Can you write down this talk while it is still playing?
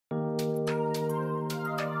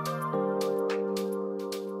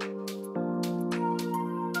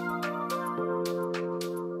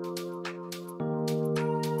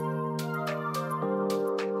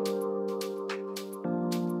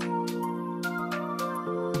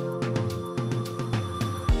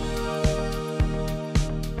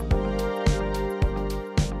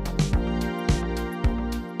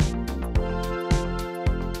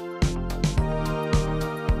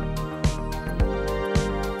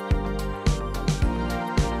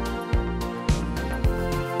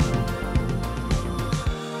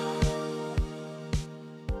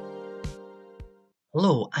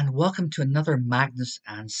Hello and welcome to another Magnus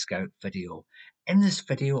and Scout video. In this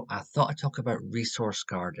video I thought I'd talk about resource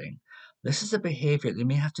guarding. This is a behaviour you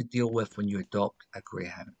may have to deal with when you adopt a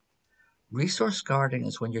Greyhound. Resource guarding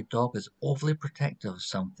is when your dog is overly protective of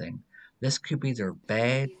something. This could be their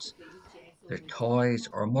bed, their toys,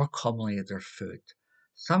 or more commonly their food.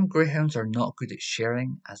 Some Greyhounds are not good at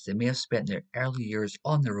sharing as they may have spent their early years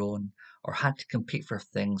on their own or had to compete for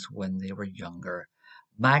things when they were younger.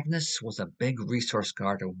 Magnus was a big resource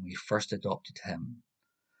guarder when we first adopted him.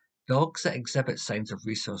 Dogs that exhibit signs of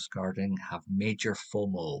resource guarding have major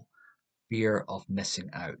FOMO, fear of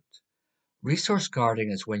missing out. Resource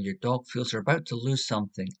guarding is when your dog feels they're about to lose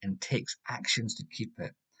something and takes actions to keep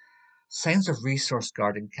it. Signs of resource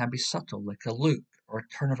guarding can be subtle, like a look or a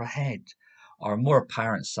turn of a head, or more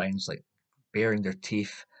apparent signs like baring their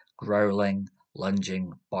teeth, growling,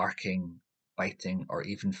 lunging, barking, biting, or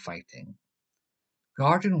even fighting.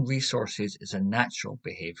 Guarding resources is a natural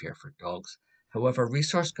behavior for dogs. However,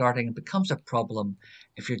 resource guarding becomes a problem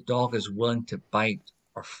if your dog is willing to bite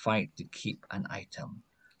or fight to keep an item.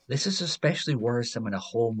 This is especially worrisome in a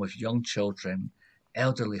home with young children,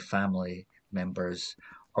 elderly family members,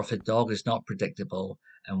 or if the dog is not predictable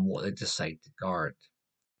in what they decide to guard.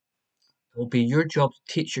 It will be your job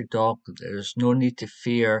to teach your dog that there's no need to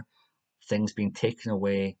fear things being taken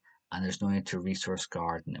away and there's no need to resource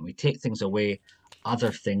guard. And when we take things away,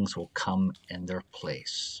 other things will come in their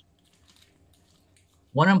place.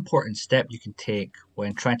 One important step you can take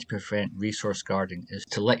when trying to prevent resource guarding is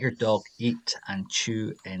to let your dog eat and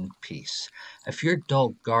chew in peace. If your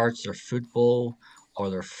dog guards their food bowl or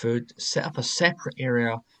their food, set up a separate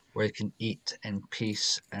area where they can eat in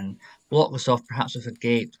peace and block this off perhaps with a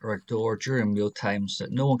gate or a door during meal times so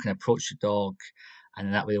that no one can approach the dog,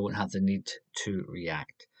 and that way they won't have the need to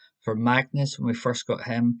react. For Magnus, when we first got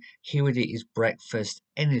him, he would eat his breakfast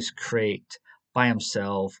in his crate by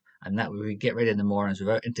himself, and that way we get ready in the mornings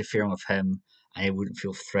without interfering with him, and he wouldn't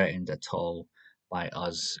feel threatened at all by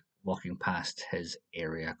us walking past his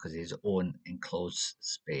area because he has his own enclosed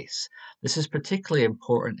space. This is particularly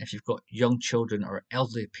important if you've got young children or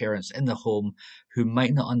elderly parents in the home who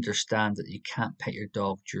might not understand that you can't pet your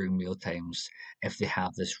dog during meal times if they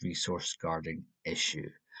have this resource guarding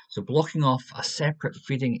issue. So blocking off a separate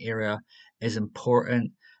feeding area is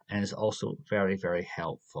important and is also very, very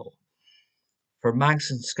helpful. For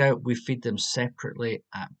Magnus and Scout, we feed them separately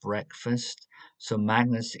at breakfast. So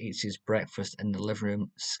Magnus eats his breakfast in the living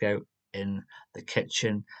room, Scout in the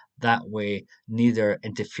kitchen. That way, neither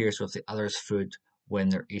interferes with the other's food when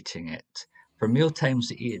they're eating it. For meal times,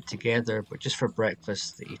 they eat it together, but just for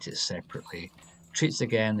breakfast, they eat it separately. Treats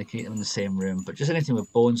again, they can eat them in the same room, but just anything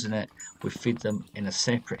with bones in it, we feed them in a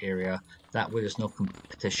separate area. That way, there's no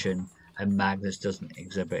competition, and Magnus doesn't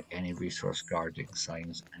exhibit any resource guarding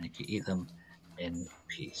signs, and he can eat them in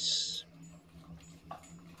peace.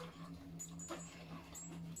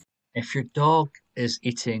 If your dog is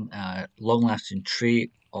eating a long-lasting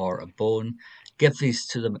treat or a bone, give these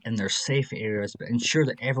to them in their safe areas, but ensure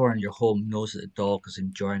that everyone in your home knows that the dog is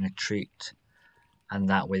enjoying a treat, and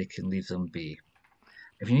that way they can leave them be.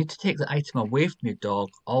 If you need to take the item away from your dog,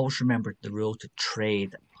 always remember the rule to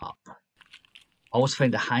trade up. Always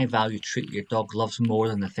find a high value treat your dog loves more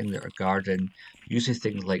than the thing that you're guarding. Usually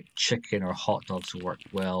things like chicken or hot dogs will work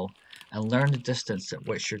well. And learn the distance at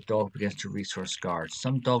which your dog begins to resource guard.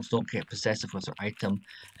 Some dogs don't get possessive with their item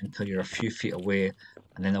until you're a few feet away,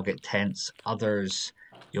 and then they'll get tense. Others,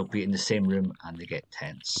 you'll be in the same room and they get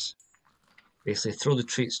tense. Basically throw the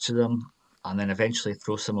treats to them and then eventually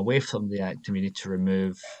throw some away from the item you need to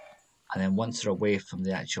remove. And then once they're away from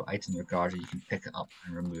the actual item you're guarding, you can pick it up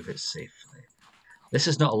and remove it safely. This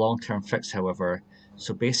is not a long-term fix, however,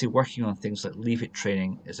 so basically working on things like leave it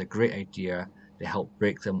training is a great idea to help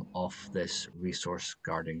break them off this resource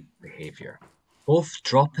guarding behavior. Both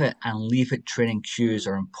drop it and leave it training cues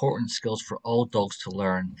are important skills for all dogs to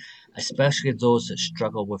learn, especially those that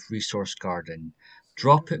struggle with resource guarding.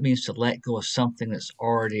 Drop it means to let go of something that's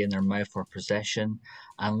already in their mouth or possession,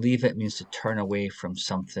 and leave it means to turn away from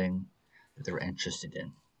something that they're interested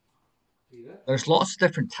in. There's lots of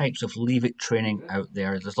different types of leave it training out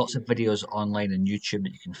there. There's lots of videos online on YouTube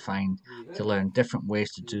that you can find to learn different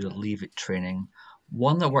ways to do the leave it training.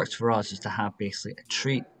 One that works for us is to have basically a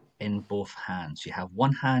treat in both hands. You have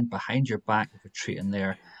one hand behind your back with a treat in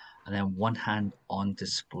there, and then one hand on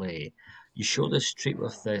display. You show this treat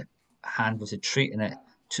with the hand with the treat in it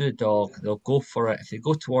to the dog. They'll go for it. If they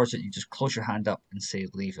go towards it, you just close your hand up and say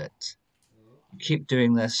leave it. You keep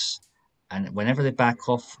doing this, and whenever they back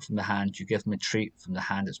off from the hand, you give them a treat from the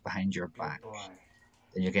hand that's behind your back.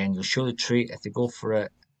 Then again, you'll show the treat. If they go for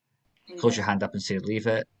it, close your hand up and say leave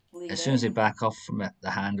it. As soon as they back off from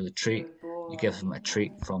the hand of the treat, you give them a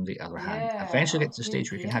treat from the other hand. Eventually get to the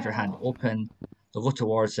stage where you can have your hand open, they'll go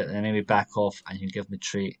towards it and then maybe back off and you can give them a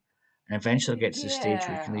treat. And eventually get to the stage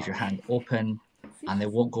where you can leave your hand open and they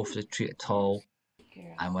won't go for the treat at all.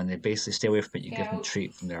 And when they basically stay away from it, you give them a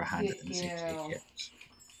treat from their hand and say, take it.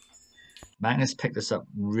 Magnus picked this up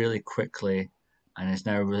really quickly and is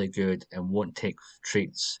now really good and won't take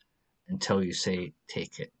treats until you say,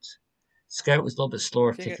 take it. Scout was a little bit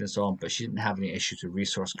slower taking this on, but she didn't have any issues with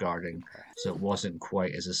resource guarding, so it wasn't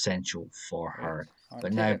quite as essential for her.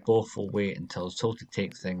 But now both will wait until it's told to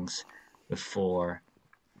take things before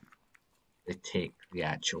they take the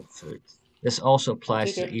actual food. This also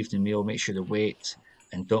applies to the evening meal. Make sure to wait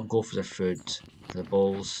and don't go for the food, for the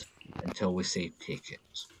bowls, until we say take it.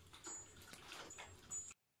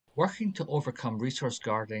 Working to overcome resource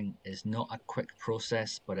guarding is not a quick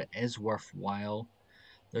process, but it is worthwhile.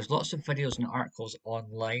 There's lots of videos and articles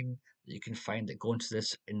online that you can find that go into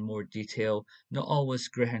this in more detail. Not always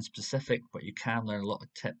Greyhound specific, but you can learn a lot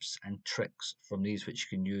of tips and tricks from these which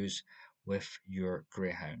you can use with your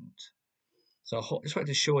Greyhound. So I just wanted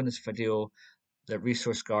to show in this video that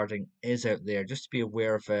resource guarding is out there, just to be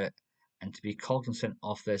aware of it and to be cognizant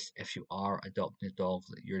of this if you are adopting a dog,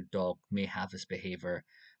 that your dog may have this behavior,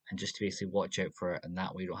 and just to basically watch out for it, and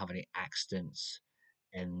that way you don't have any accidents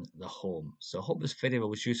in the home. So I hope this video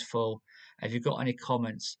was useful. If you've got any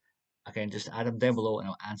comments, again, just add them down below and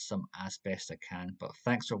I'll answer them as best I can. But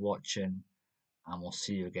thanks for watching and we'll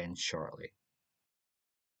see you again shortly.